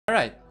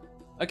Alright.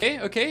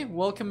 Okay,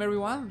 welcome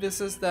everyone. This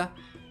is the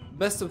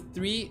best of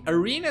 3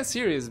 arena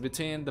series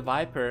between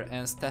TheViper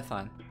and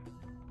Stefan.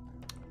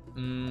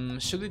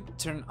 Should we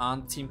turn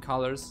on team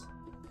colors?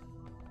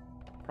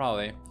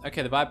 Probably.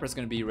 Okay, TheViper is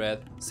gonna be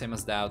red, same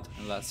as Doubt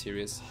in last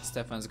series.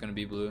 Stefan is gonna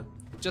be blue,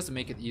 just to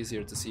make it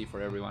easier to see for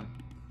everyone.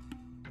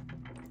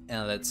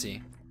 And let's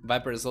see.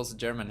 Viper is also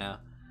German now.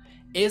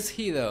 Is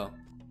he though?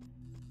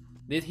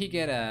 Did he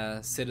get a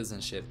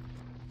citizenship?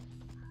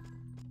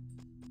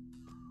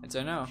 I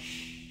don't know.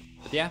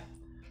 But yeah.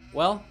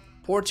 Well,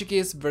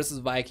 Portuguese versus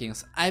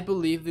Vikings. I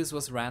believe this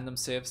was random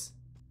civs.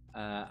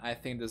 I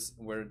think these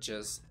were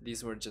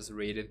just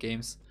rated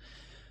games.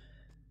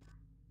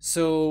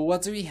 So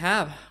what do we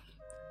have?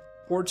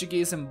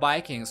 Portuguese and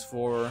Vikings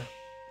for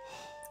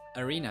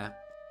arena.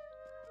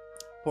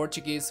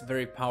 Portuguese,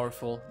 very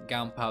powerful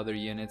gunpowder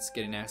units,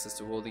 getting access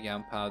to all the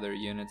gunpowder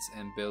units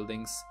and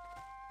buildings,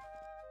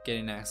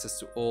 getting access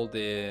to all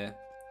the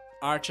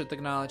archer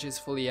technologies,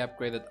 fully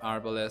upgraded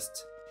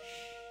arbalest.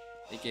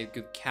 They get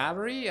good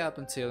cavalry up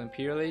until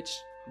Imperial Age.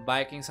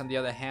 Vikings, on the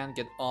other hand,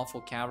 get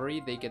awful cavalry.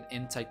 They get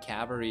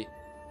anti-cavalry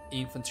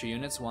infantry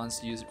units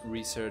once you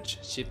research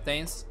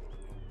chieftains.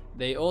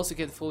 They also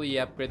get fully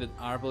upgraded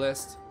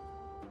arbalest.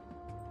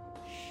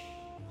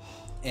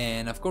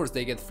 And of course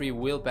they get free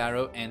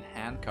wheelbarrow and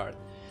handcart.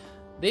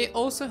 They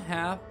also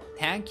have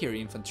tankier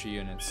infantry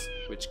units,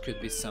 which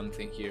could be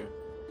something here.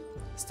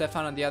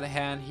 Stefan, on the other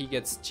hand, he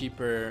gets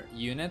cheaper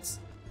units.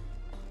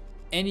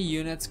 Any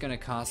unit's gonna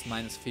cost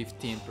minus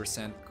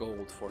 15%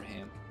 gold for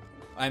him.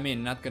 I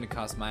mean, not gonna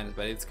cost minus,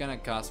 but it's gonna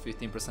cost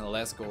 15%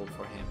 less gold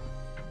for him.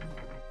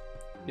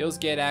 They also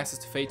get access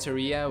to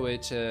Feitoria,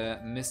 which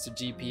Mr.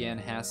 GPN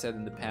has said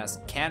in the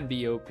past can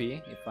be OP,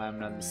 if I'm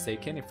not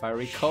mistaken, if I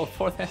recall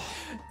for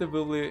the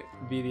Bully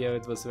video,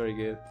 it was very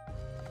good.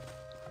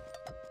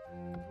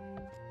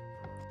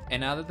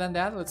 And other than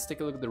that, let's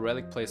take a look at the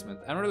relic placement.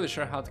 I'm not really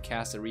sure how to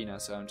cast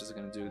arena, so I'm just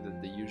gonna do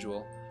the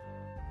usual.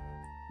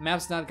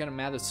 Map's not gonna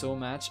matter so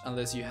much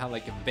unless you have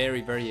like a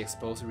very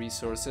exposed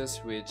resources,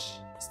 which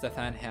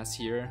Stefan has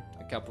here.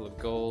 A couple of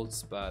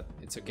golds, but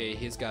it's okay,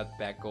 he's got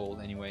back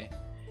gold anyway.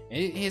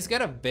 He's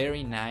got a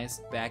very nice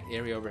back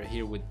area over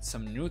here with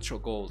some neutral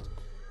gold.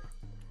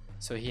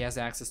 So he has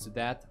access to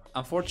that.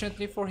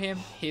 Unfortunately for him,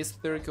 his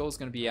third gold is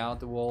gonna be out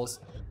the walls.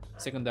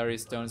 Secondary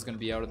stone is gonna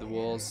be out of the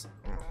walls.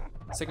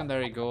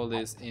 Secondary gold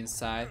is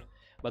inside.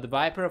 But the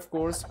Viper, of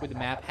course, with the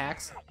map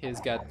hacks,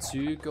 he's got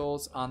 2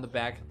 golds on the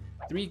back.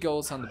 3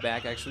 golds on the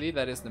back actually,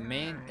 that is the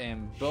main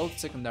and both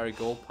secondary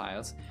gold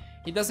piles.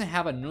 He doesn't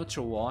have a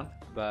neutral one,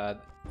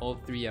 but all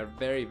 3 are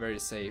very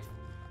safe.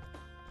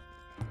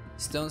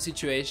 Stone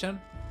situation,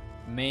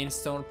 main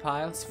stone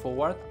piles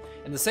forward,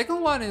 and the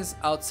second one is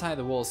outside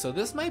the wall, so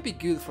this might be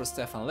good for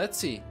Stefan. Let's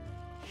see.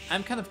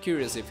 I'm kind of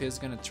curious if he's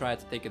gonna try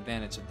to take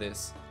advantage of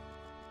this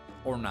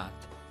or not.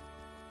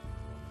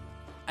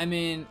 I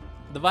mean,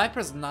 the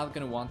Viper's not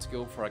gonna want to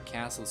go for a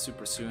castle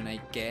super soon, I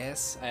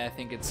guess. I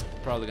think it's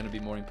probably gonna be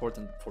more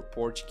important for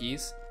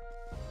Portuguese.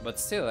 But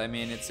still, I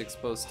mean, it's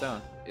exposed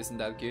stone. Isn't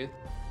that good?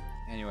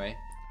 Anyway.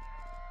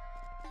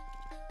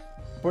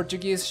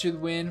 Portuguese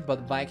should win, but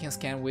Vikings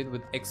can win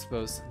with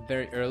exposed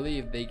very early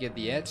if they get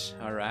the edge.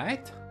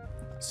 Alright.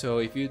 So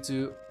if you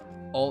do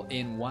all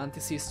in 1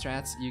 TC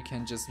strats, you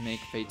can just make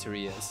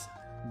Feitorias.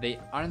 They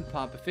aren't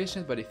pop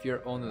efficient, but if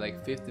you're only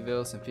like 50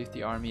 vills and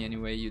 50 army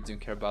anyway, you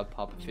don't care about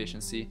pop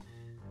efficiency.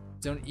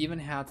 Don't even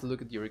have to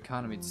look at your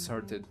economy to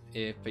sort it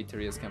if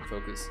Feitorias can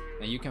focus.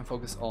 And you can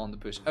focus all on the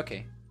push.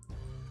 Okay.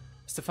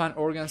 Stefan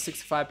Organ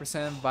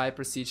 65%,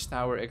 Viper Siege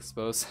Tower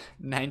exposed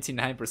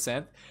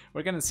 99%.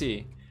 We're gonna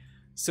see.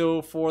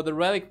 So for the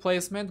relic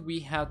placement, we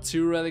have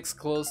 2 relics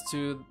close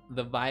to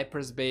the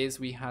Viper's base,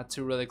 we had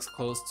 2 relics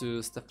close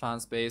to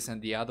Stefan's base,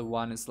 and the other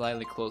one is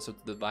slightly closer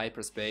to the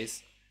Viper's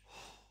base.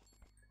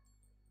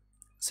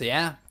 So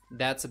yeah,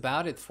 that's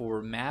about it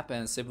for map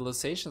and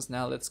civilizations.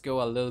 Now let's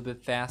go a little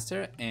bit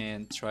faster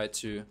and try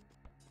to...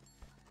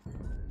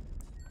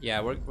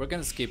 Yeah, we're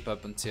gonna skip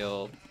up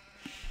until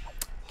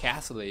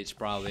Castle Age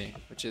probably,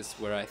 which is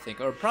where I think,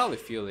 or probably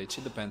Fuel Age,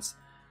 it depends.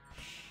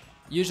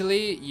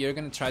 Usually you're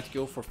gonna try to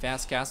go for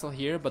fast castle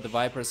here, but the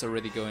Viper is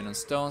already going on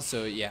stone,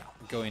 so yeah,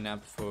 going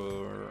up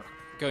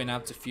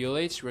to Fuel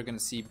Age, we're gonna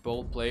see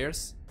both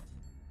players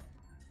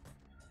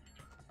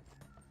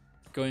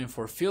going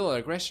for fuel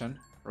aggression,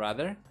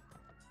 rather,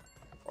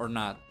 or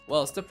not.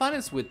 Well, Stefan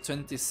is with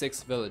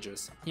 26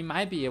 villagers. He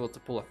might be able to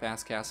pull a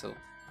fast castle.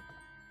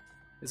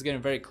 He's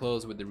getting very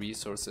close with the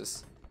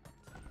resources.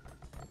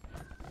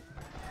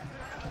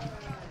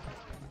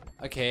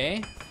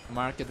 Okay,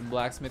 market and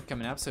blacksmith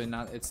coming up, so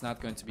it's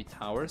not going to be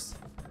towers.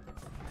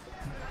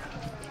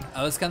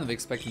 I was kind of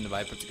expecting the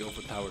Viper to go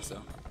for towers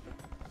though.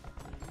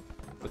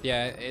 But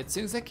yeah, it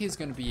seems like he's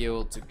going to be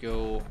able to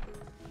go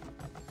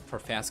for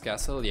fast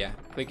castle. Yeah,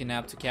 clicking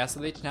up to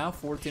Castle Age now,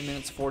 14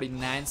 minutes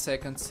 49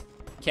 seconds.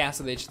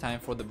 Castle Age time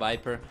for the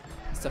Viper.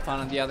 Stefan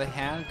on the other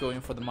hand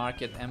going for the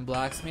market and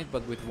blacksmith,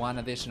 but with 1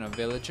 additional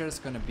villager. It's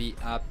going to be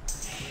up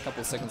a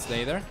couple seconds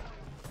later.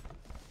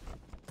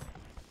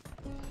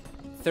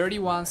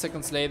 31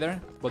 seconds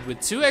later, but with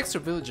 2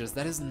 extra villagers,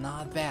 that is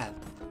not bad.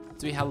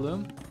 Do we have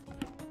loom?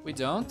 We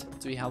don't.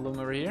 Do we have loom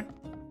over here?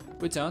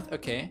 We don't,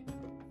 okay.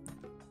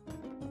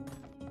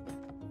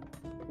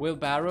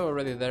 Wheelbarrow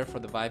already there for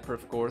the Viper,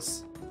 of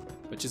course,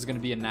 which is gonna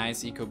be a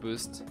nice eco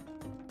boost.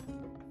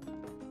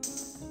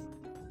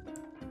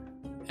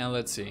 And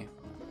let's see.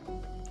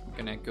 I'm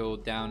gonna go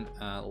down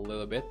a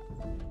little bit.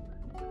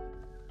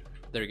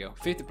 There we go,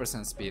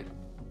 50% speed.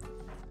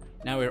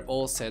 Now we're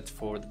all set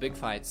for the big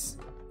fights.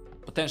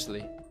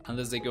 Potentially,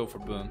 unless they go for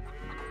boom.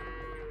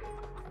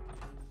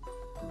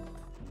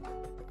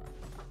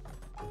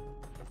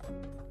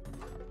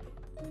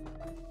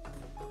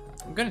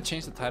 I'm gonna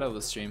change the title of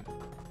the stream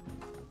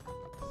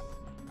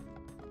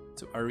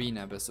to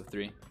Arena Best of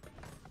 3.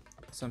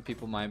 Some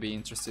people might be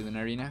interested in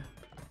Arena.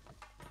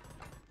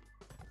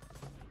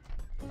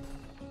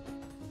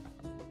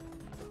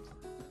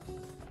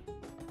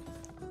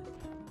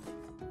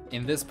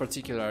 In this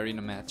particular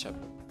Arena matchup.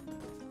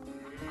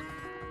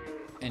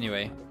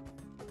 Anyway.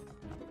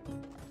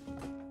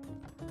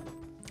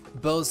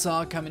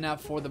 Buzzsaw coming up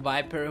for the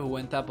Viper, who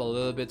went up a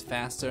little bit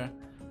faster.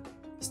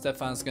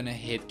 Stefan's gonna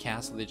hit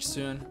Castle Lich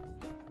soon.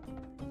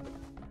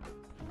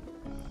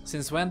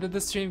 Since when did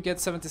the stream get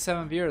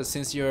 77 viewers?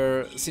 Since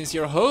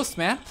your host,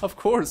 man, of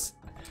course.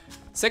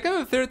 Second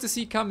and third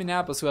TC coming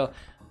up as well.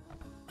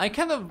 I'm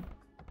kind of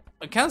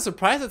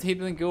surprised that he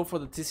didn't go for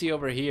the TC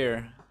over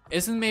here.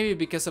 Isn't maybe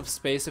because of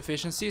space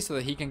efficiency, so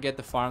that he can get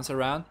the farms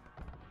around?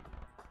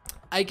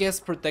 I guess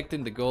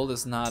protecting the gold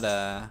is not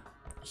a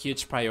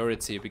huge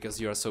priority because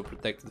you are so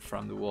protected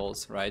from the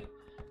walls, right?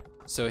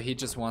 So he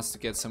just wants to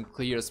get some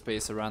clear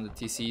space around the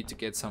TC to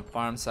get some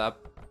farms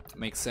up.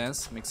 Makes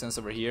sense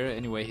over here.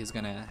 Anyway, he's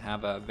gonna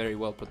have a very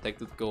well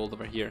protected gold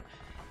over here.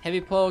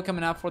 Heavy plow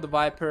coming up for the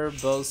Viper,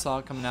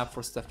 Buzzsaw coming up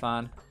for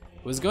Stefan,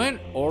 who's going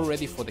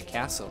already for the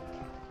castle.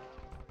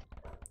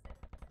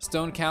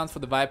 Stone count for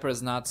the Viper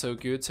is not so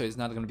good, so he's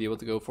not going to be able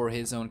to go for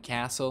his own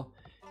castle.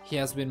 He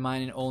has been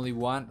mining only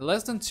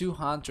less than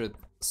 200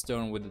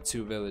 stone with the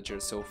 2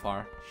 villagers so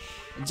far.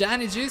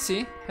 Johnny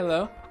Juicy,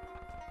 hello.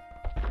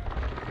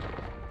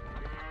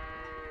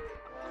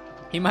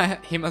 He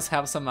must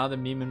have some other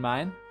meme in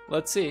mind.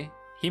 Let's see.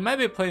 He might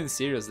be playing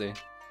seriously.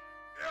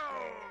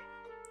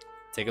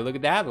 Take a look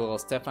at that. Well,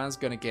 Stefan's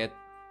gonna get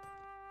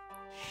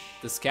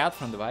the scout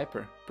from the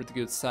Viper. Pretty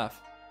good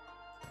stuff.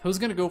 Who's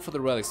gonna go for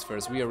the relics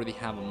first? We already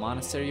have a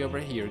monastery over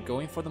here.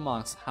 Going for the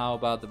monks. How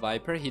about the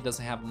Viper? He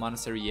doesn't have a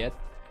monastery yet.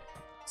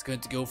 He's going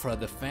to go for a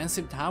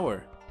defensive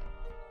tower.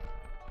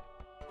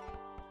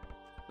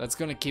 That's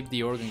gonna keep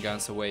the organ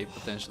guns away,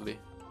 potentially.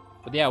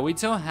 But yeah, we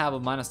don't have a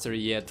monastery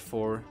yet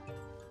for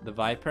the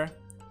Viper.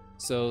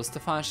 So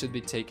Stefan should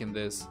be taking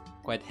this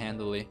quite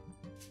handily.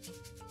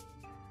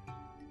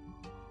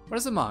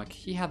 Where's the monk?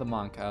 He had a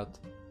monk out.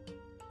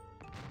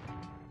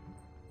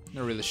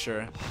 Not really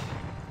sure.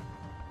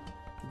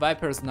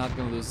 Viper is not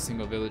gonna lose a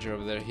single villager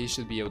over there. He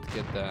should be able to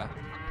get the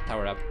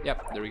tower up.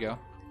 Yep, there we go.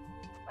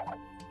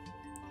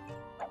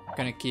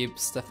 Gonna keep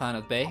Stefan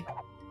at bay.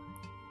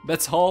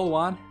 That's all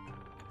one.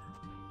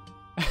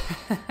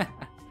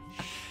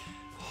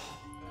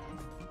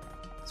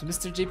 So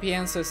Mr.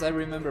 GPN says, I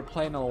remember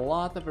playing a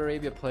lot of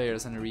Arabia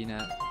players in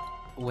Arena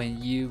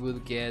when you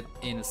would get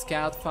in a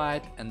scout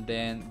fight and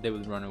then they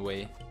would run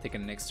away,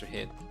 taking an extra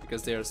hit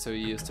because they are so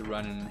used to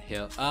running on a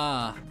hill.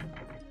 Ah,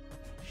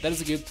 that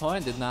is a good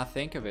point, did not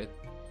think of it.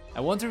 I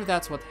wonder if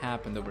that's what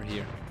happened over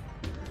here.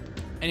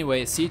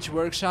 Anyway, Siege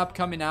Workshop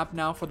coming up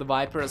now for the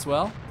Viper as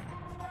well.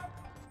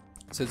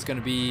 So it's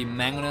gonna be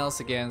mangonels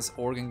against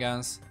organ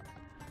guns.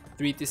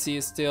 3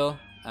 TC still.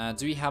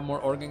 Do we have more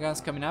organ guns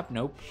coming up?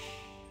 Nope.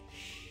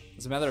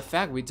 As a matter of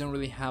fact, we don't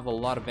really have a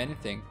lot of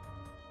anything.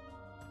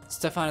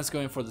 Stefan is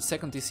going for the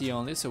second TC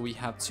only, so we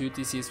have 2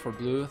 TCs for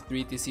blue,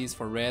 3 TCs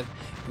for red,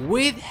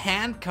 with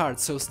hand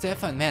cards. So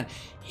Stefan, man,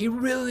 he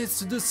really needs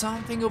to do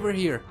something over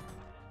here.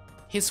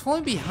 He's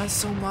falling behind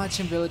so much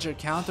in villager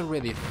count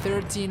already.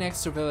 13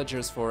 extra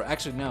villagers for,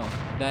 actually no,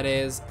 that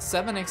is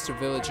 7 extra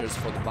villagers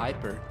for the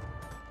Viper.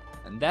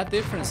 And that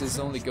difference is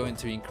only going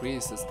to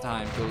increase as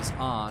time goes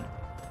on,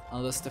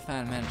 unless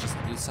Stefan manages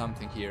to do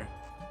something here.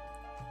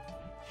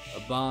 A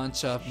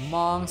bunch of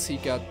monks, he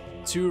got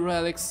 2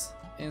 relics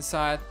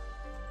inside.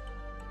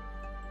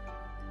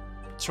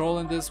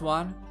 Patrolling this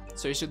one,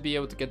 so he should be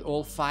able to get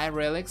all 5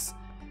 relics.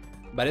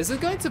 But is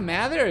it going to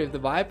matter if the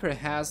Viper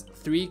has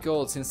 3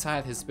 golds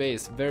inside his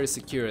base, very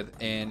secured,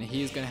 and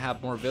he's gonna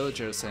have more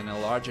villagers and a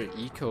larger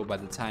eco by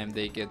the time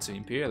they get to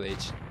Imperial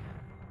Age?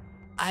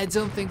 I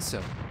don't think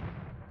so.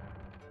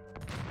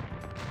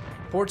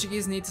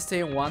 Portuguese need to stay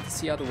in 1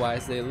 TC,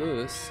 otherwise they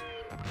lose.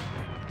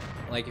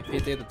 Like if he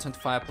did a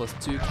 25 plus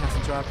 2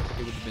 castle drop,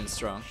 it would have been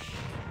strong,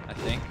 I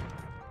think.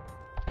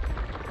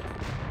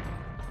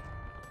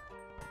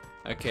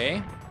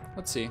 Okay,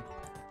 let's see.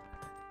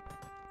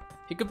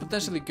 He could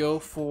potentially go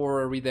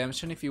for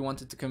redemption if he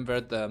wanted to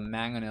convert the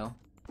mangonel.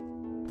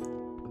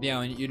 Yeah,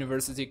 on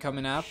University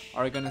coming up,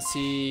 are we gonna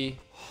see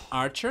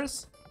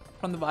archers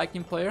from the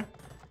Viking player?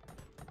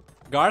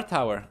 Guard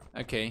tower.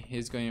 Okay,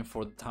 he's going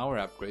for the tower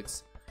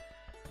upgrades.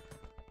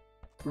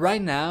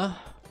 Right now,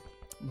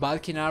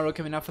 Balkinaro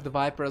coming up for the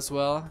Viper as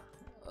well.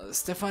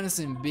 Stefan is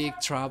in big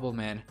trouble,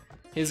 man.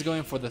 He's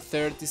going for the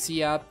 3rd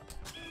TC up,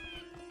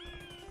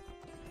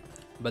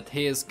 but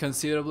he is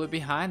considerably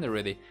behind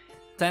already.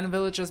 10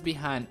 villagers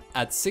behind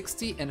at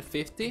 60 and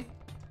 50.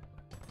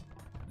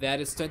 That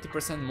is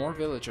 20% more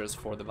villagers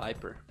for the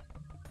Viper.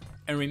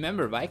 And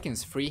remember,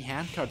 Vikings free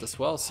handcard as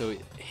well, so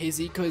his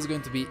eco is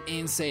going to be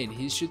insane.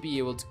 He should be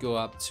able to go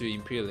up to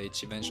Imperial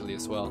Age eventually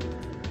as well.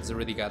 He's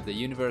already got the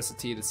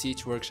University, the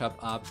Siege Workshop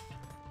up.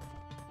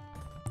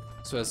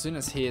 So as soon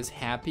as he is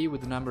happy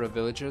with the number of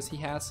villagers he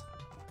has,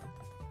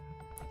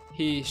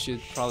 he should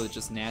probably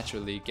just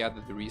naturally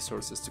gather the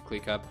resources to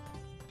click up.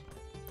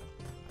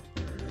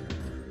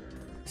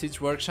 Siege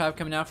Workshop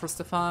coming out for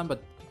Stefan,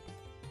 but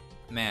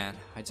man,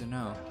 I don't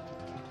know.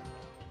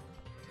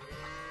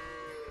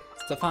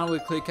 Stefan will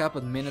click up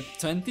at minute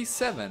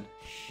 27.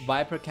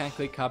 Viper can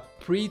click up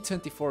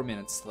pre-24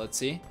 minutes. Let's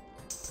see.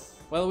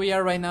 Well, we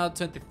are right now at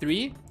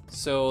 23,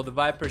 so the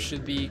Viper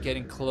should be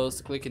getting close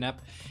to clicking up.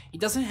 He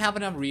doesn't have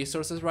enough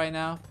resources right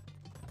now,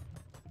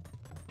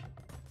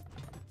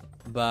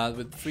 but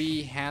with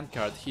free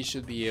handcard, he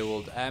should be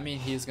able to, I mean,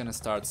 he's gonna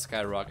start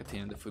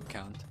skyrocketing the food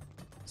count,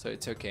 so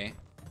it's okay.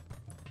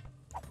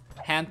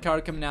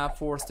 Handcard coming out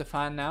for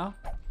Stefan now,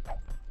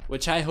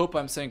 which I hope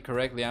I'm saying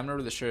correctly. I'm not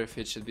really sure if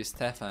it should be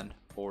Stefan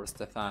or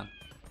Stefan.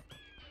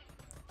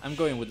 I'm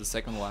going with the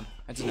second one.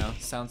 I don't know,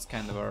 sounds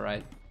kind of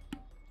alright.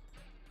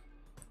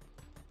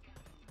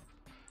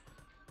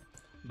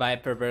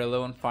 Viper very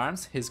low on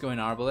farms, he's going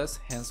Arbalest,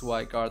 hence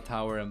why Guard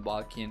Tower and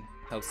Balkin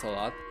helps a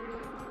lot.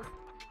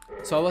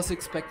 So I was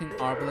expecting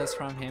Arbalest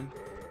from him.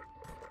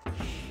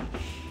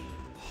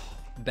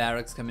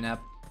 Barracks coming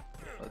up.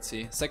 Let's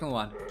see, second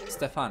one,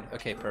 Stefan,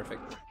 okay,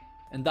 perfect.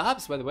 And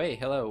Dobbs, by the way,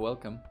 hello,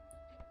 welcome.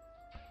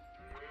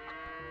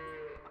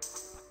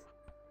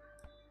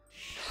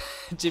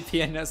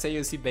 GPN knows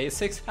AUC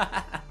basics.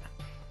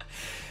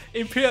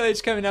 Imperial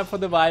Age coming up for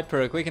the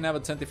Viper, clicking up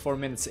at 24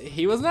 minutes.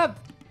 He was not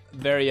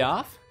very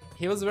off,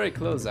 he was very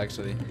close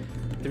actually.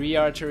 3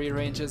 archery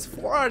ranges,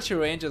 4 archery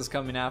ranges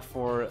coming up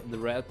for the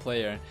red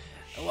player.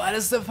 What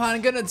is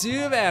Stefan gonna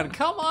do, man?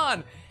 Come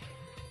on!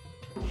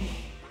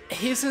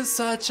 He's in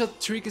such a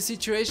tricky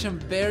situation,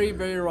 very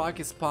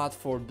rocky spot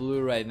for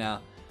blue right now.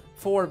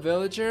 4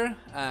 villager,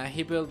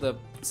 he built a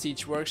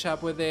siege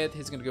workshop with it,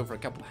 he's gonna go for a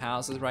couple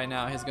houses right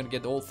now, he's gonna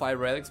get all 5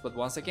 relics, but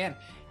once again,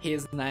 he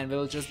is 9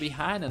 villagers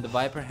behind and the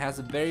Viper has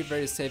a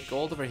very safe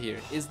gold over here.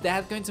 Is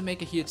that going to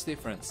make a huge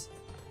difference?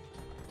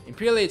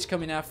 Imperial Age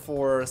coming up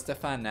for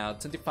Stefan now,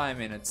 25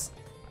 minutes.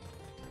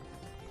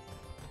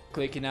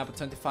 Clicking up at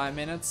 25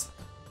 minutes,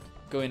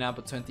 going up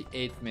at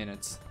 28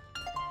 minutes.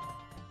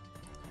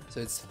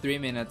 So it's 3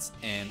 minutes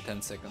and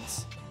 10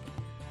 seconds.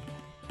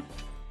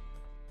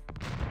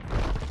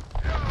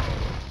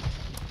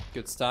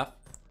 Good stuff,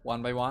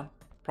 1 by 1.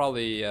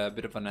 Probably a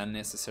bit of an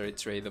unnecessary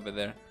trade over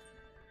there.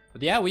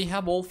 But yeah, we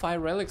have all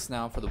 5 relics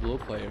now for the blue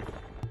player.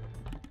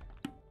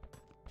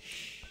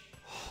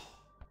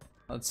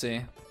 Let's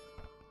see.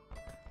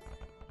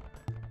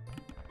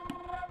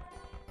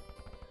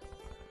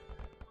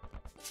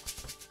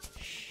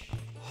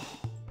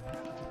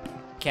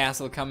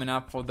 Castle coming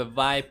up for the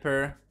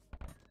Viper.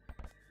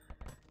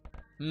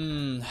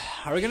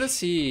 Are we gonna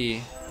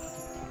see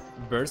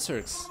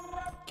Berserks?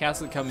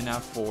 Castle coming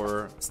up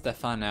for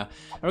Stefan now.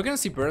 Are we gonna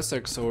see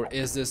Berserks, or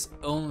is this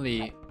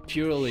only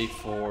purely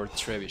for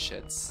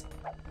trebuchets?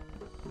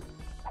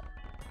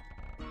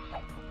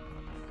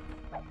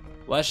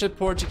 What should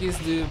Portuguese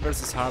do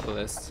versus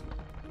Arbalest?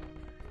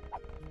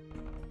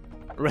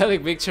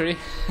 Relic victory?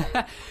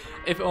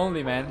 If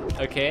only, man.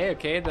 Okay,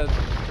 that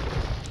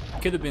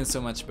could have been so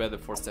much better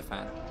for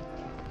Stefan.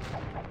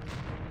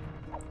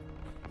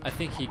 I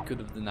think he could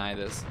have denied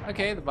this.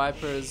 Okay, the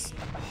Viper is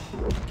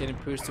getting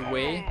pushed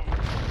away.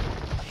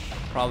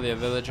 Probably a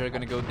villager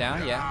gonna go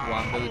down. Yeah,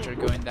 1 villager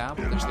going down.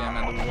 Potentially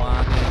another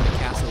one. And the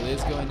castle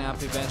is going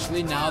up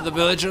eventually. Now the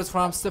villagers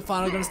from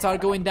Stefan are gonna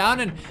start going down.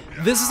 And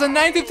this is a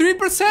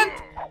 93%!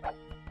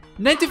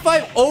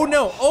 95! Oh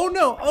no! Oh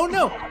no! Oh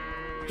no!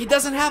 He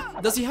doesn't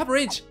have... Does he have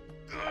rage?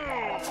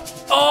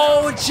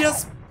 Oh,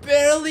 just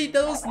barely!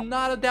 That was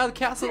not a down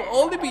castle.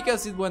 Only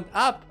because it went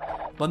up.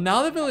 But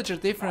now the villager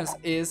difference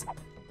is...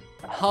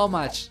 How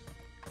much?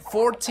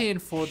 14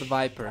 for the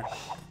Viper.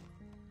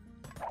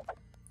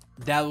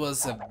 That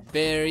was a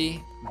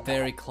very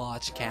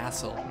clutch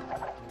castle.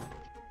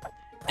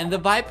 And the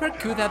Viper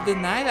could have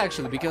denied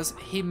actually, because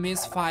he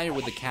misfired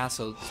with the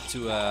castle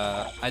to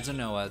a, I don't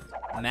know, a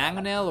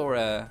mangonel or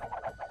a...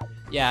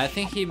 Yeah, I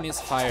think he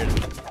misfired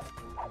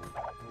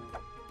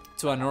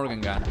to an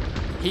organ gun.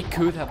 He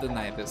could have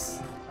denied this.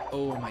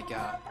 Oh my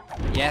god.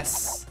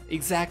 Yes,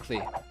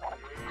 exactly.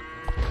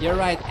 You're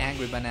right,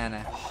 Angry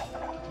Banana.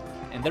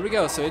 And there we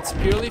go, so it's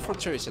purely for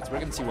trebuchets.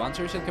 We're gonna see 1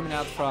 trebuchet coming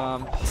out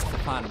from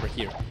Stefan over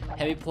here.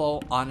 Heavy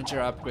plow,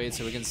 onager upgrade,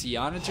 so we can see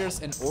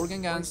onagers and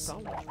organ guns.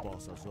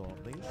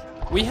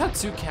 We have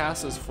 2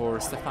 castles for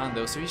Stefan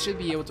though, so he should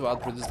be able to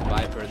outproduce the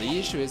Viper. The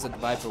issue is that the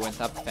Viper went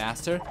up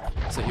faster,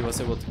 so he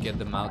was able to get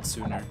them out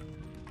sooner.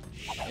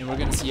 And we're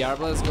gonna see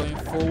Arbalest going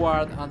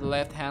forward on the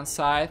left hand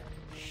side.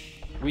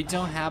 We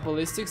don't have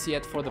ballistics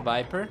yet for the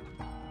Viper,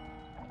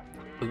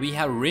 but we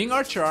have Ring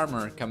Archer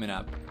armor coming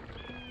up.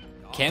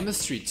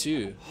 Chemistry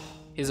too.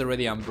 He's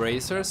already on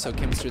Bracer, so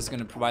Chemistry is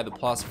gonna provide the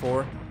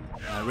 +4.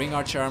 Ring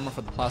Archer armor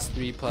for the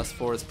 +3,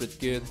 +4 is pretty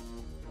good.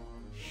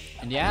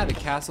 And yeah, the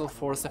castle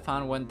for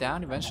Stefan went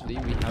down eventually.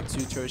 We have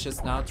 2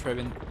 churches now,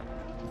 driving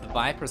the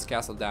Viper's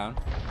castle down.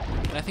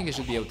 And I think he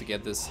should be able to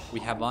get this. We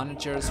have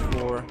onagers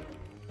for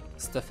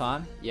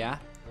Stefan. Yeah,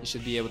 he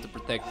should be able to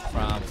protect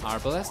from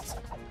Arbalest.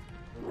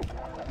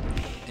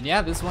 And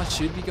yeah, this one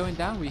should be going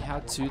down. We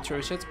have 2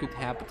 churches, could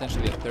have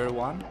potentially a third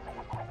one.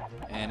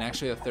 And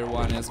actually a third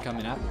one is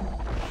coming up.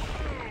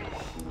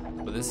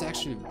 But this is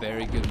actually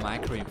very good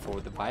microing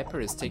for the Viper.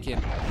 Is taking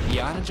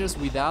the onagers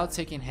without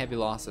taking heavy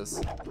losses.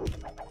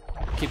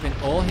 Keeping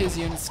all his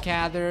units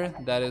scattered,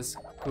 that is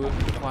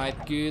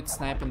quite good.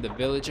 Sniping the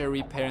villager,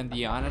 repairing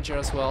the onager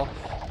as well.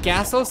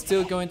 Castle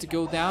still going to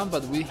go down,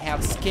 but we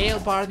have scale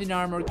barding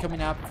armor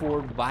coming up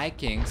for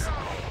Vikings.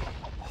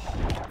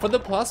 For the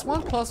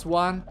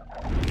 +1/+1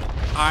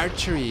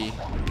 archery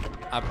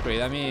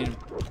upgrade, I mean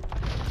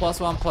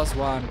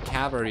 +1/+1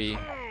 cavalry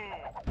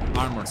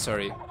armor,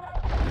 sorry.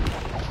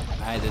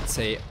 I did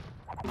say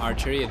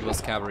archery, it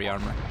was cavalry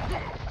armor.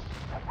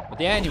 But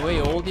yeah, anyway,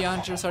 all the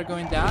onagers are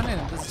going down,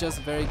 and this is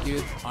just very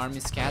good army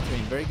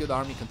scattering, very good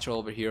army control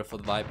over here for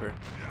the Viper.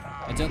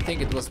 I don't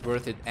think it was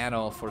worth it at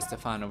all for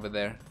Stefan over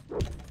there.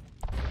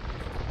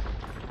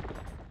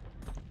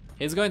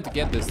 He's going to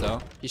get this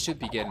though. He should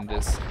be getting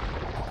this.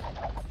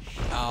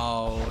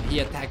 Oh, he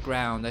attacked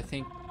ground. I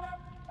think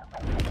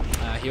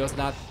he was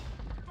not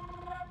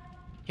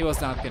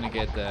gonna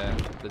get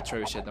the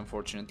trebuchet,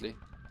 unfortunately.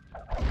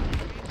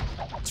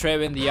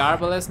 Trevin the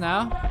Arbalest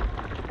now.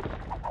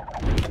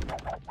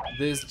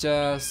 This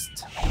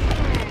just...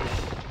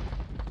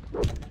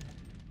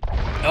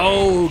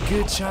 Oh,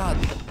 good shot.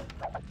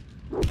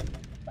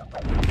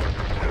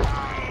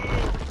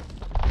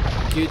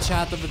 Good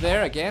shot over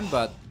there again,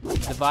 but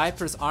the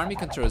Viper's army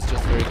control is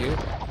just very good.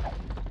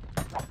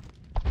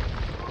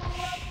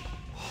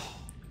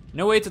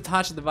 No way to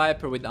touch the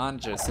Viper with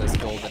onagers, says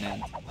Golden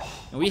End.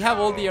 And we have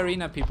all the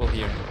arena people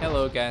here.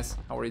 Hello guys,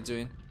 how are you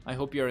doing? I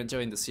hope you're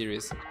enjoying the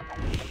series.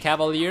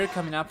 Cavalier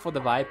coming up for the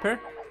Viper.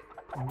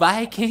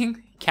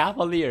 Viking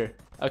Cavalier.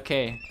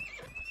 Okay.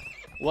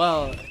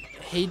 Well,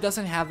 he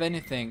doesn't have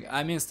anything.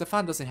 I mean,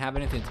 Stefan doesn't have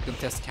anything to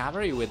contest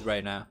cavalry with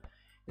right now.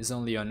 It's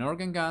only on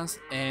organ guns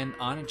and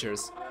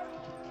onagers.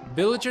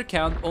 Villager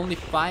count only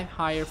 5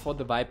 higher for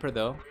the Viper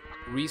though.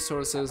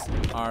 Resources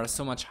are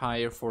so much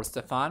higher for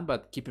Stefan,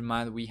 but keep in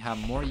mind we have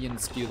more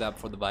units queued up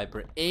for the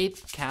Viper.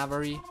 8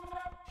 cavalry,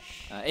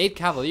 8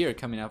 Cavalier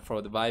coming up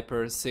for the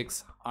Viper,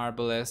 6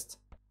 Arbalest.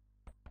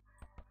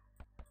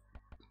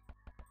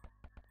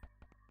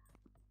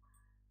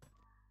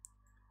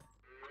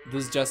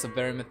 This is just a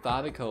very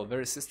methodical,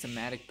 very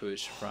systematic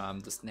push from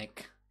the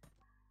Snake.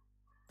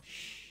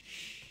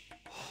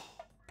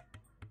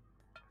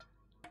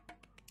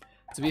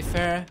 To be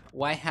fair,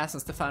 why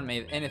hasn't Stefan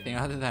made anything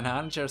other than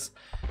onagers?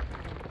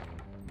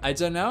 I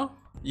don't know.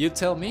 You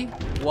tell me.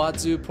 What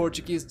do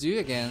Portuguese do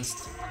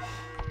against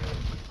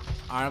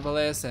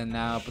Arbalest and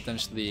now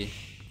potentially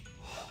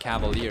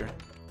Cavalier?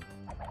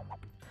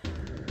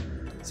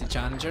 See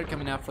Challenger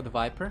coming out for the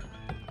Viper.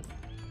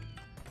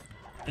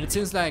 And it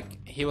seems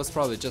like he was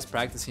probably just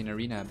practicing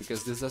arena,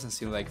 because this doesn't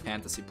seem like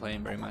fantasy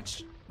playing very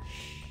much.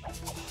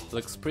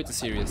 Looks pretty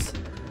serious.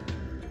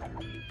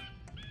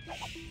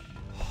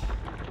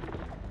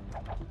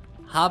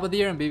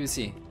 Halberdier and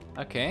BBC.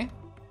 Okay.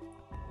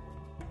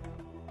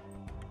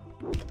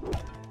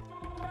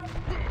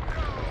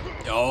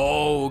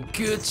 Oh,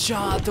 good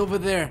shot over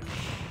there.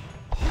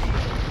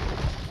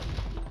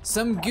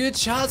 Some good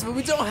shots, but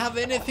we don't have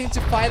anything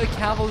to fight a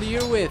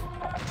Cavalier with.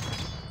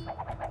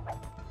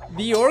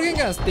 The organ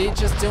guns, they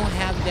just don't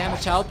have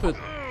damage output.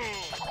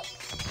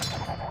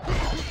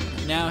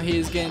 Now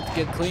he's going to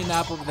get cleaned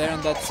up over there,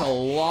 and that's a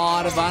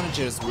lot of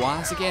onagers.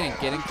 Once again,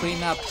 getting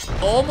cleaned up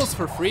almost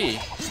for free.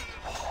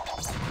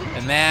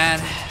 And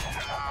man,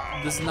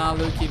 this is not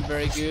looking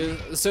very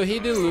good. So he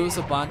did lose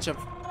a bunch of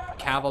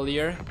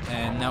Cavalier,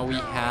 and now we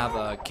have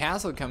a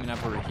castle coming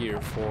up over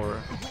here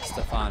for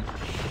Stefan,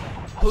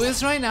 who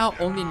is right now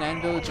only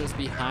 9 villagers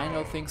behind.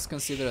 All things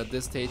considered at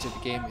this stage of the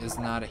game is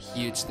not a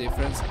huge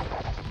difference,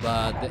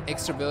 but the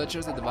extra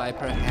villagers that the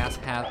Viper has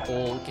had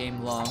all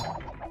game long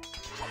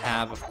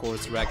have of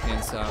course racked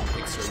in some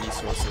extra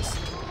resources.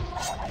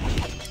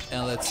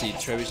 And let's see,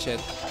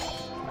 trebuchet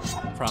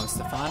from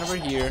Stefan over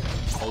here,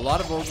 a lot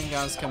of organ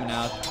guns coming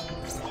out.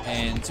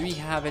 And do we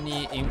have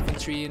any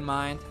infantry in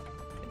mind?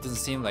 It doesn't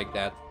seem like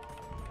that.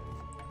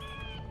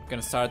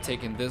 Gonna start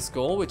taking this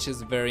goal, which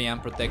is very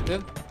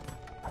unprotected.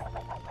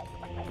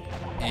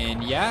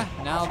 And yeah,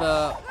 now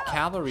the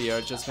cavalry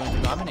are just going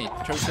to dominate.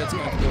 Trebuchet's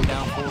going to go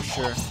down for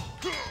sure.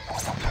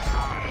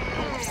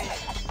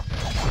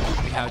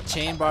 We have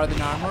chain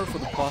barding armor for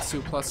the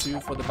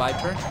 +2/+2 for the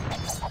Viper.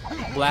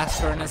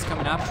 Blast furnace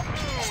coming up.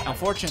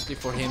 Unfortunately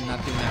for him,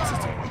 not giving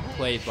access to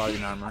plate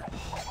barding armor.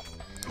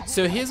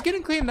 So he's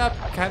getting cleaned up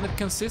kind of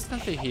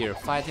consistently here,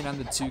 fighting on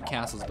the 2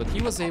 castles, but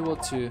he was able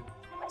to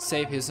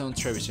save his own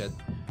trebuchet.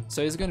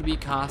 So he's gonna be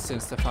costing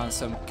Stefan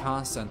some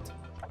constant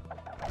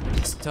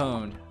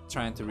stone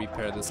trying to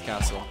repair this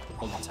castle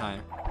all the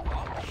time.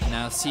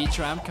 Now Siege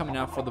Ram coming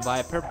out for the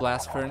Viper,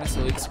 Blast Furnace,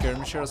 Elite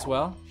Skirmisher as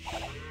well.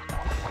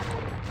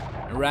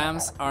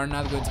 Rams are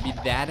not going to be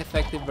that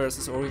effective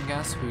versus Organ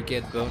Guns, who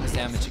get bonus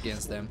damage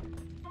against them.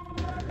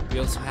 We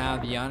also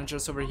have the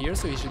Onagers over here,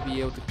 so he should be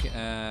able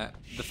to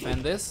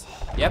defend this.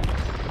 Yep.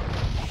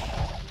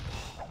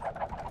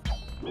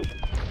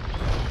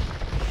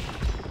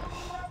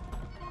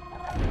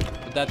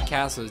 But that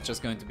castle is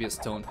just going to be a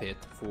stone pit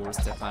for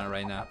Stefan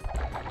right now.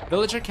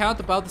 Villager count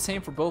about the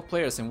same for both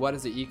players, and what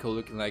is the eco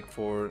looking like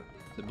for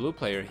the blue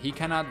player? He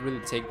cannot really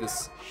take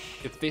this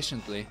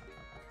efficiently,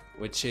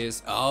 which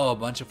is... Oh, a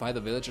bunch of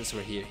idle villagers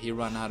were here. He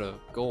ran out of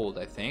gold,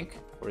 I think.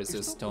 Or is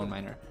this stone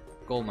miner?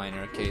 Gold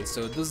miner, okay,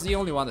 so this is the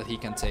only one that he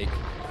can take.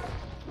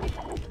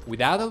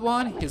 Without that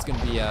one, he's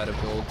gonna be out of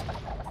gold.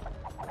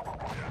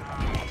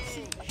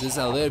 This is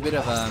a little bit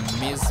of a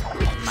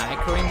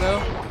microing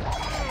though.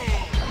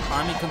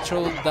 Army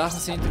control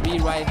doesn't seem to be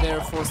right there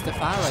for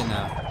Stefan right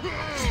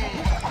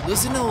now.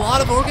 Losing a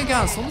lot of organ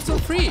guns, almost all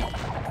free.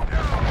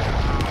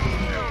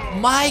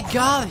 My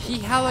god, he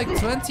had like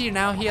 20,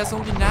 now he has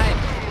only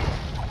 9.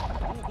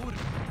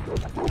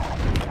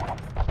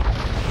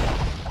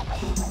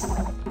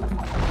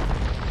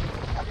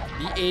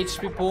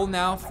 HP pool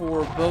now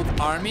for both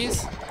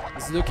armies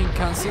is looking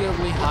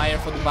considerably higher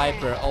for the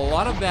Viper. A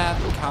lot of that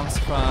comes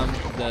from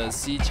the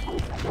Siege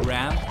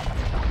Ram,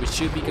 which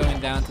should be going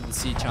down to the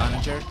Siege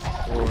Onager,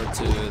 or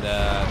to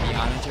the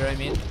Onager, I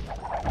mean.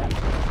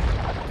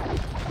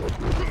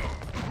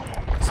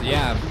 So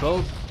yeah,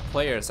 both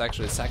players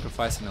actually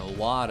sacrificing a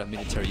lot of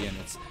military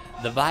units.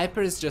 The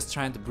Viper is just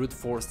trying to brute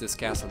force this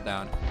castle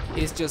down.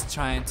 He's just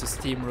trying to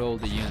steamroll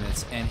the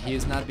units, and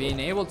he's not being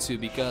able to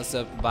because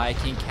of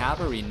Viking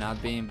cavalry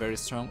not being very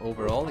strong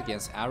overall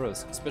against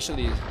arrows,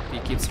 especially if he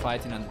keeps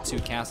fighting on the 2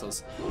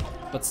 castles.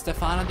 But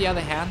Stefan, on the other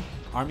hand,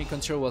 army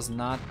control was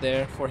not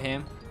there for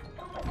him,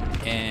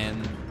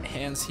 and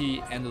hence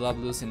he ended up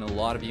losing a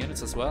lot of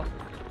units as well,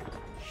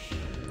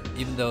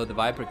 even though the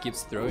Viper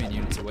keeps throwing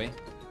units away.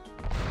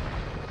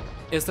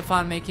 Is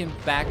Stefan making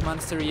back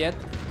monster yet?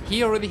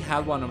 He already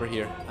had one over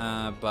here,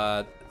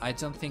 but I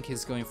don't think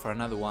he's going for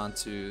another one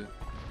to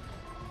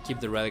keep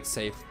the relic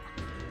safe.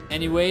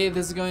 Anyway,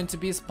 this is going to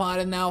be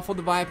spotted now for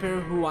the Viper,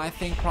 who I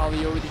think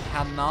probably already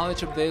had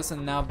knowledge of this,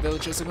 and now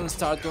villagers are going to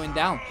start going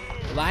down.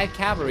 Light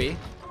cavalry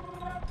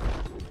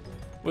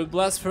with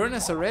Blast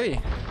Furnace already.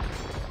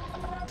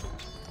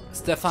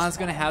 Stefan's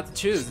gonna have to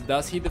choose.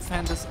 Does he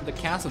defend the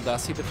castle?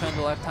 Does he defend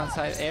the left-hand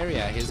side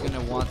area? He's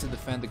gonna want to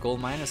defend the gold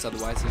miners,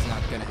 otherwise he's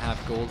not gonna have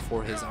gold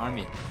for his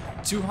army.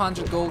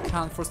 200 gold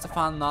count for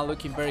Stefan, not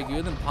looking very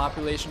good in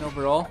population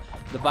overall.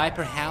 The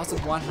Viper house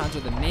at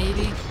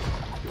 180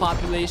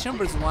 population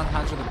versus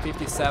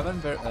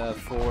 157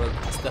 for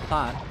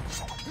Stefan.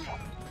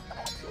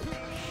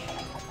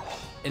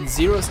 And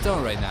 0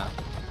 stone right now.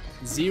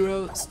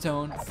 0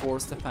 stone for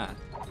Stefan.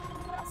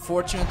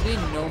 Fortunately,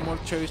 no more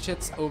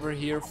trebuchets over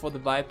here for the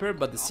Viper,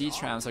 but the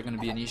siege rams are going to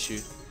be an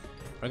issue.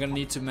 We're going to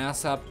need to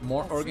mass up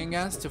more organ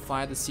guns to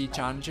fight the siege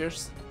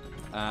onagers.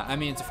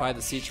 To fight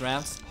the siege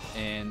rams,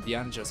 and the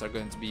onagers are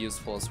going to be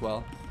useful as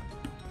well.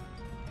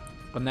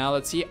 But now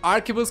let's see,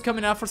 arquebus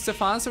coming out for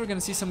Stefan, so we're going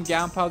to see some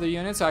gunpowder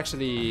units.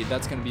 Actually,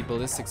 that's going to be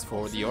ballistics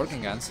for the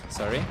organ guns,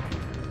 sorry.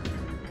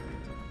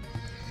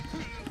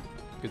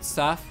 Good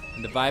stuff.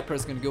 And the Viper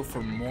is going to go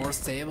for more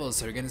stables,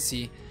 so we're going to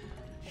see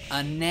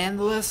an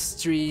endless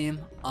stream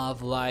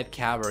of light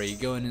cavalry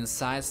going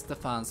inside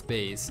Stefan's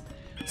base,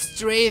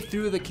 straight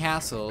through the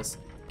castles.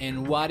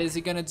 And what is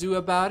he gonna do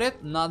about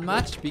it? Not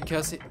much,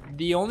 because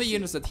the only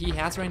units that he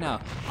has right now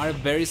are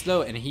very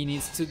slow, and he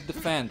needs to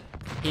defend.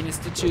 He needs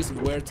to choose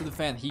where to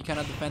defend. He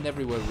cannot defend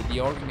everywhere with the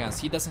organ guns.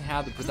 He doesn't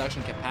have the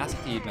production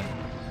capacity even.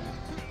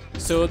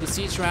 So the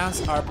siege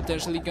rounds are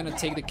potentially gonna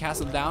take the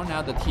castle down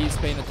now that he's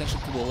paying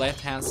attention to the left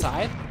hand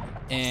side.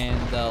 And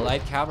the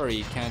light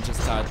cavalry can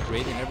just start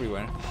raiding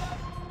everywhere.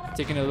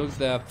 Taking a look at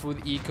the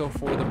food eco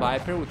for the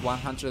Viper with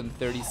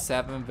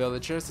 137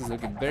 villagers is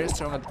looking very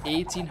strong at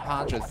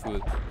 1800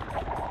 food.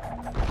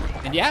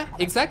 And yeah,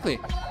 exactly.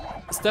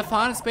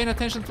 Stefan is paying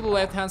attention to the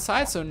left hand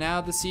side, so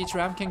now the siege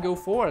ram can go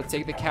forward,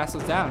 take the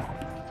castles down.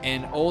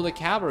 And all the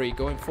cavalry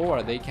going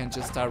forward, they can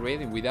just start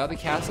raiding. Without the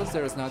castles,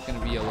 there is not going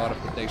to be a lot of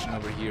protection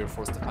over here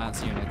for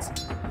Stefan's units.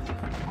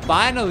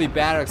 Finally,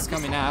 barracks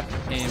coming up,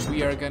 and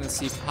we are going to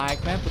see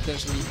pikemen,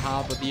 potentially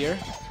halberdier.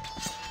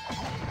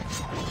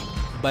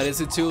 But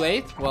is it too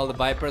late? Well, the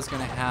Viper is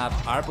going to have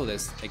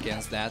arbalist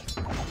against that.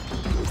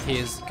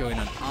 He's going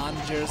on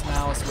onagers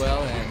now as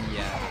well, and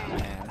yeah,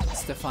 man,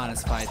 Stefan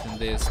is fighting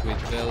this with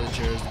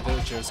villagers. The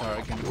villagers are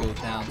going to go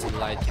down to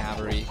light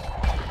cavalry.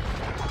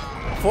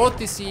 4th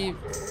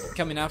DC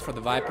coming out for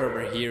the Viper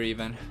over here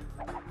even.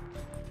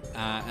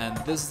 And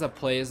this is a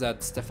place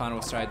that Stefan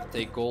was trying to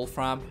take gold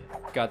from.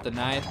 Got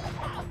denied.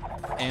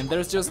 And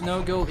there's just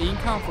no gold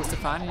income for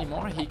Stefan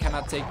anymore. He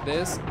cannot take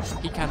this.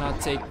 He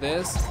cannot take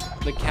this.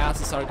 The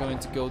castles are going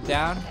to go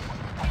down.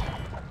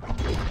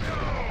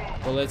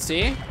 Well, let's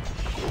see.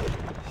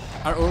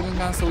 Are organ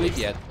guns still lit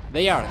yet?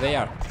 They are, they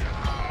are.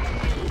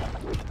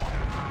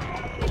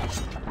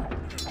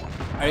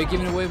 Are you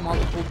giving away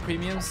multiple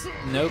premiums?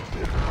 Nope.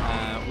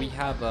 We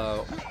have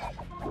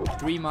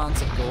 3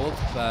 months of gold,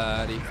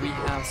 but if we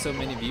have so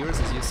many viewers,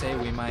 as you say,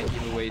 we might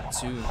give away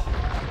 2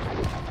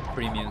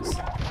 premiums.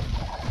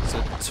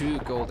 So 2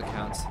 gold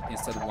accounts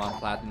instead of 1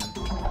 platinum.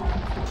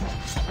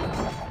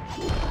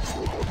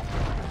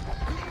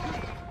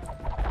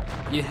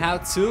 You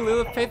have too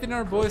little faith in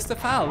our boy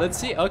Stefan. Let's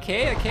see.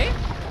 Okay, okay.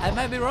 I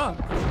might be wrong.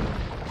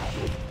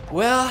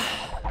 Well,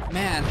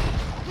 man.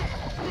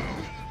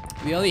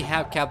 We only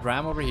have Cap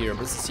Ram over here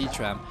versus Siege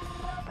Ram.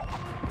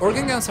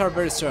 Organ guns are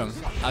very strong.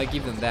 I'll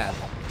give them that.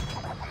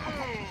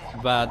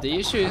 But the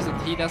issue is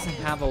that he doesn't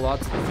have a lot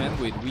to defend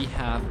with. We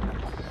have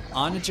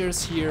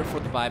onagers here for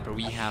the Viper.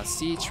 We have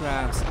Siege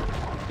Rams.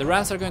 The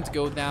Rams are going to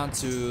go down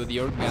to the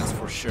organ guns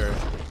for sure.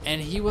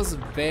 And he was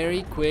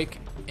very quick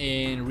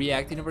in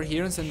reacting over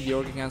here and sending the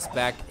organ guns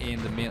back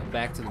in the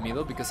back to the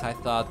middle, because I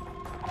thought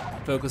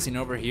focusing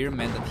over here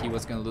meant that he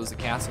was going to lose the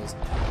castles.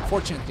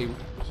 Fortunately,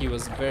 he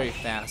was very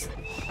fast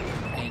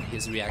in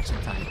his reaction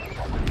time.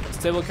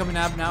 Stable coming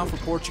up now for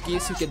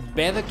Portuguese, who get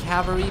better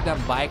cavalry than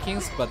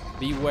Vikings, but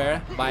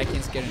beware,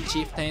 Vikings getting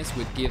chieftains,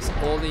 which gives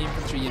all the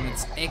infantry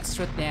units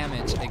extra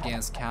damage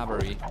against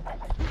cavalry.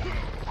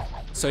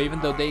 So even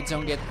though they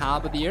don't get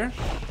halberdier,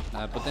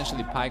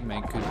 potentially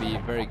pikemen could be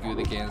very good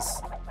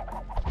against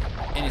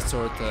any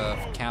sort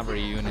of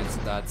cavalry units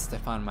that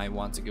Stefan might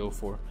want to go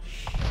for.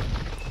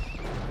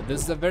 But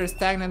this is a very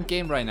stagnant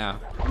game right now.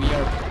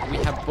 We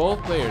have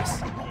both players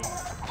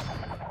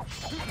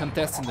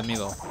contesting the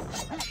middle.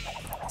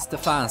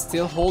 Stefan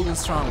still holding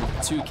strong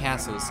with 2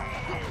 castles.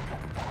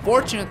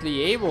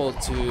 Fortunately able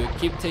to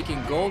keep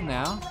taking gold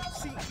now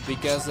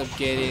because of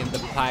getting the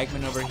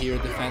pikemen over here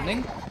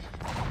defending.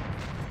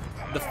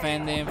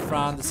 Defending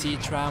from the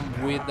Siege Ram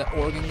with the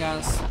organ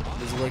guns.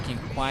 This is working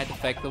quite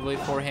effectively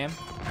for him.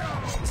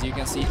 As you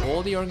can see,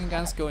 all the organ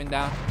guns going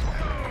down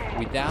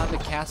without the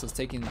castles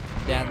taking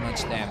that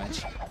much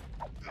damage.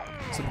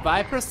 So the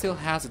Viper still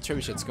has the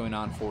trebuchets going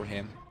on for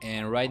him,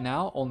 and right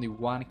now only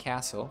 1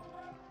 castle.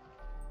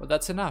 Well,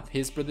 that's enough.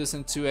 He's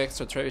producing 2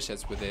 extra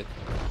trebuchets with it.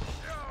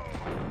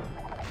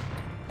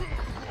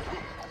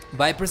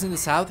 Vipers in the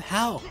south?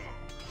 How?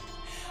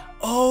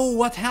 Oh,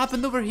 what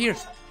happened over here?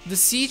 The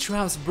Siege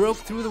Rams broke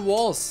through the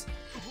walls.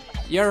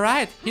 You're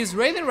right, he's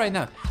raiding right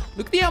now.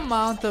 Look at the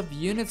amount of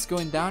units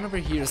going down over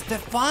here.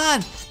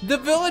 Stefan! The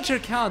villager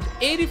count!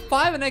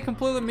 85, and I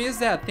completely missed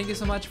that. Thank you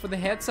so much for the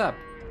heads up.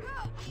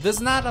 This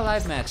is not a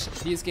live match.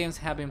 These games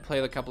have been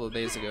played a couple of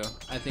days ago.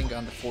 I think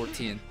on the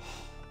 14th.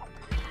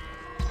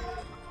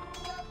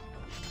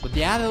 But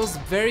yeah, that was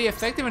very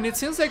effective, and it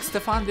seems like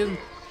Stefan didn't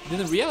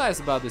realize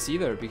about this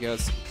either,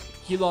 because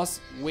he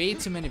lost way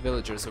too many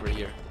villagers over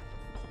here.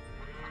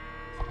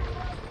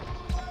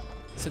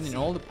 Sending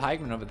all the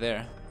pikemen over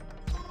there.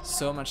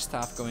 So much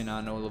stuff going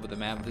on all over the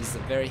map. This is a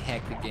very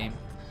hectic game.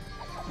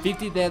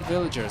 50 dead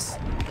villagers.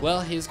 Well,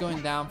 he's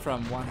going down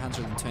from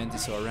 120,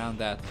 so around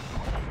that,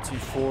 to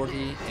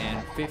 40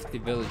 and 50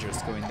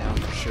 villagers going down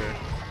for sure.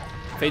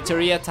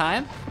 Feitoria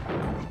time?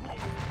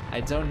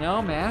 I don't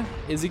know, man.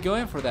 Is he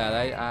going for that?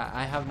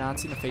 I have not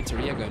seen a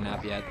Feitoria going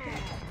up yet.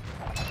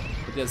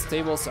 But the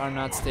stables are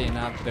not staying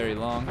up very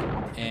long.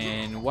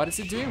 And what is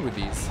he doing with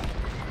these?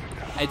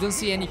 I don't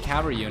see any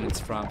cavalry units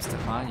from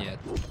Stefan yet.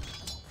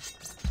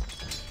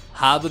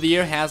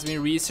 Halberdier has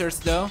been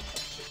researched though.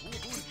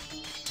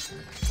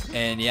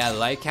 And yeah,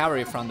 light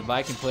cavalry from the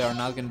Viking player are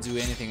not going to do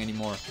anything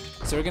anymore.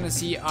 So we're going to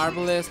see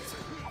Arbalest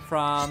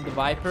from the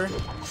Viper.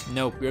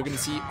 Nope, we're going to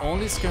see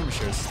only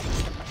skirmishers,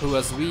 who,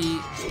 as we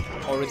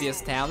already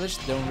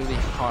established, don't really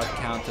hard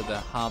counter the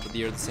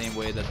Halberdier the same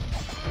way that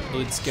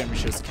elite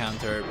skirmishers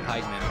counter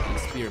pikemen and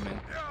spearmen.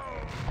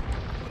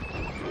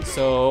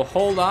 So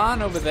hold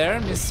on over there,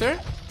 mister.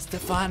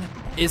 Stefan,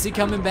 is he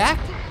coming back?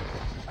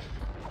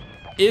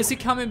 Is he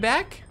coming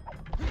back?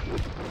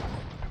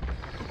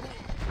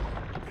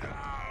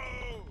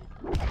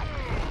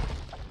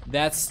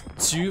 That's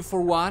 2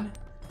 for 1.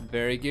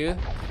 Very good.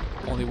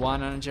 Only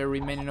 1 onager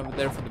remaining over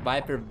there for the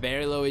Viper.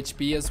 Very low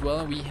HP as well.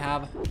 And we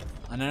have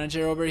an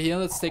onager over here.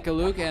 Let's take a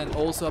look. And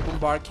also a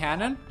bombard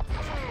cannon.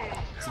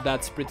 So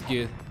that's pretty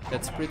good.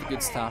 That's pretty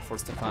good stuff for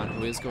Stefan,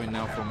 who is going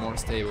now for more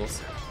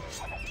stables.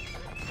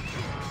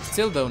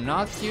 Still though,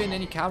 not queuing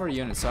any cavalry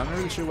units, so I'm not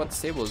really sure what the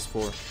stable is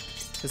for.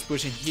 He's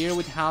pushing here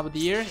with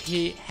Halberdier.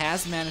 He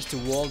has managed to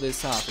wall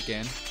this off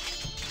again.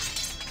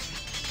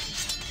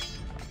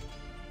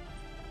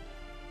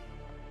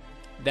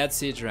 That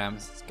Siege Ram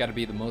has gotta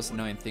be the most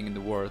annoying thing in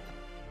the world.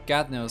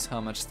 God knows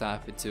how much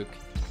stuff it took.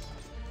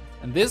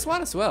 And this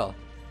one as well.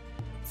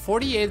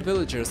 48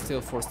 villagers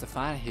still for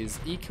Stefan. His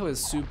eco is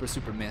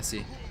super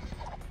messy.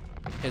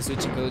 He's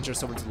switching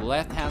villagers over to the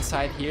left hand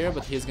side here,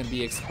 but he's gonna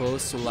be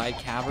exposed to light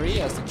cavalry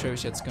as the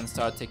trebuchets gonna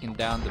start taking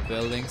down the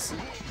buildings.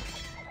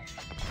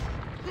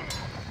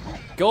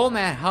 Gold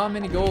man, how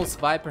many golds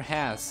Viper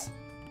has?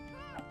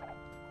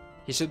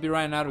 He should be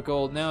running out of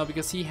gold. No,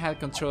 because he had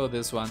control of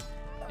this one.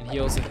 And he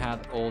also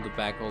had all the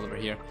back gold over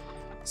here.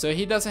 So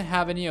he doesn't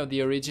have any of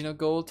the original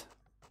gold.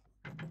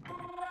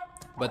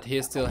 But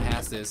he still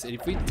has this. And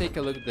if we take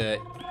a look at the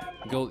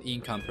gold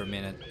income per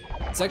minute,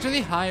 it's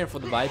actually higher for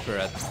the Viper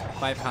at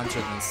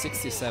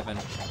 567,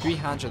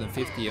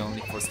 350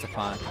 only for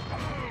Stefan.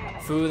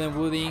 Food and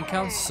wood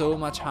income so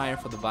much higher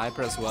for the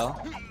Viper as well.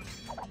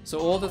 So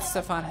all that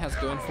Stefan has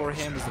going for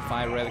him is the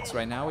 5 relics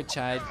right now, which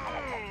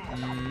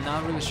I'm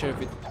not really sure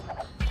if it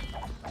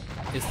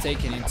is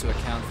taken into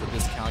account for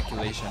this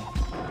calculation.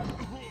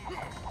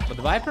 But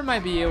the Viper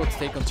might be able to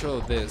take control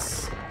of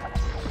this,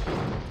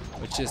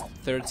 which is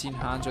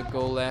 1300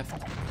 gold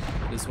left.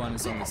 This one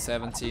is only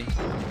 70.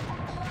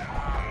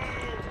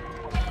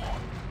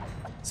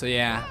 So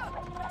yeah,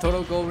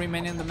 total gold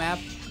remaining on the map,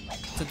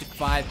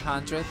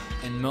 2500,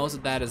 and most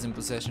of that is in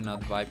possession of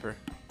the Viper.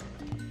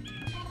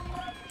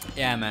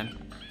 Yeah, man,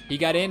 he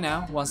got in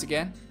now once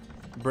again,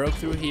 broke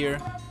through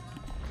here,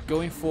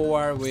 going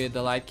forward with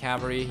the light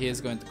cavalry. He is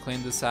going to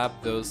clean this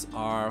up. Those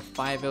are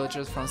 5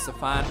 villagers from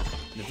Stefan.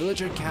 The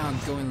villager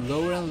count going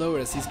lower and lower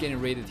as he's getting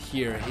raided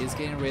here. He's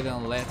getting raided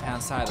on the left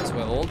hand side as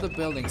well. All the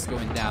buildings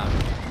going down.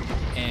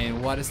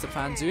 And what is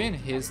Stefan doing?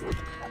 He's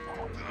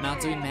not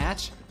doing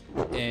match.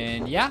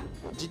 And yeah,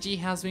 GG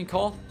has been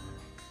called.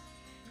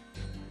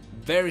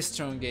 Very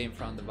strong game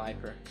from the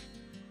Viper.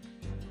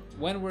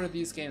 When were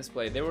these games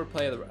played? They were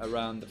played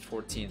around the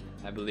 14th,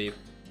 I believe.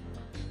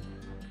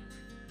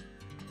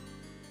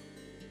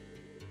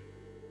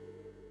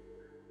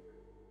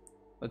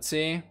 Let's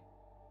see.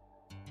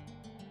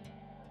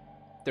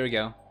 There we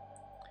go.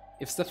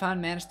 If Stefan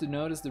managed to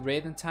notice the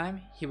raid in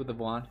time, he would have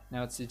won.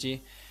 Now it's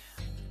GG.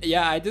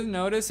 Yeah, I didn't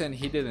notice, and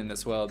he didn't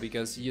as well,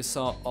 because you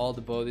saw all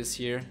the bodies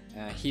here.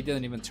 He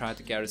didn't even try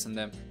to garrison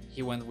them.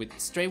 He went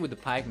straight with the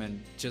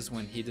pikemen just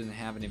when he didn't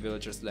have any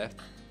villagers left,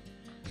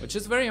 which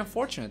is very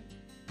unfortunate.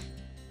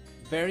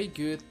 Very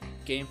good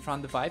game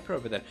from the Viper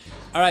over there.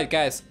 Alright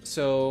guys,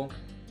 so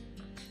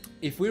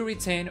if we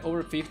retain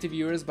over 50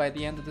 viewers by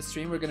the end of the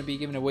stream, we're going to be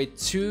giving away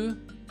 2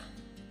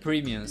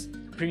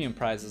 premium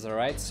prizes,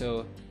 alright?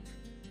 So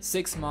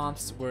 6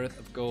 months worth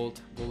of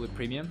gold with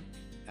premium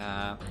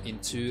in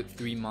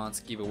 2-3 months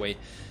giveaway.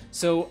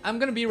 So I'm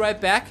gonna be right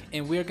back,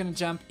 and we're gonna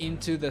jump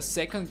into the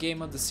second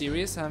game of the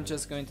series. I'm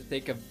just going to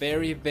take a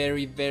very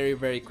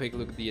quick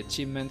look at the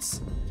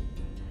achievements,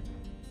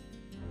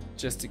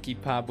 just to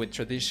keep up with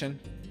tradition.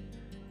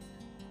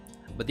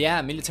 But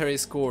yeah, military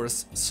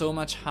scores so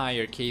much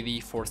higher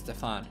KD for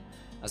Stefan,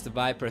 as the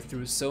Viper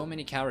threw so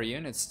many cavalry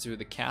units to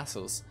the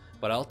castles,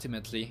 but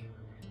ultimately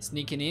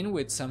sneaking in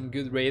with some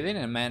good raiding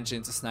and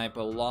managing to snipe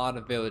a lot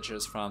of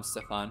villagers from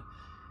Stefan.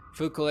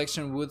 Food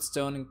collection,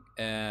 woodstone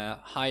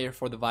higher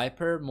for the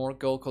Viper, more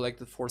gold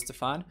collected for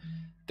Stefan.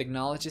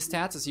 Technology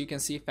stats, as you can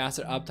see,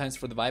 faster uptimes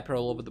for the Viper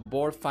all over the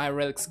board. 5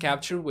 relics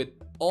captured with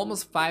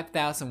almost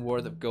 5,000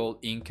 worth of gold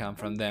income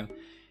from them.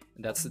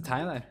 And that's the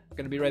timeline. I'm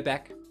gonna be right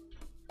back.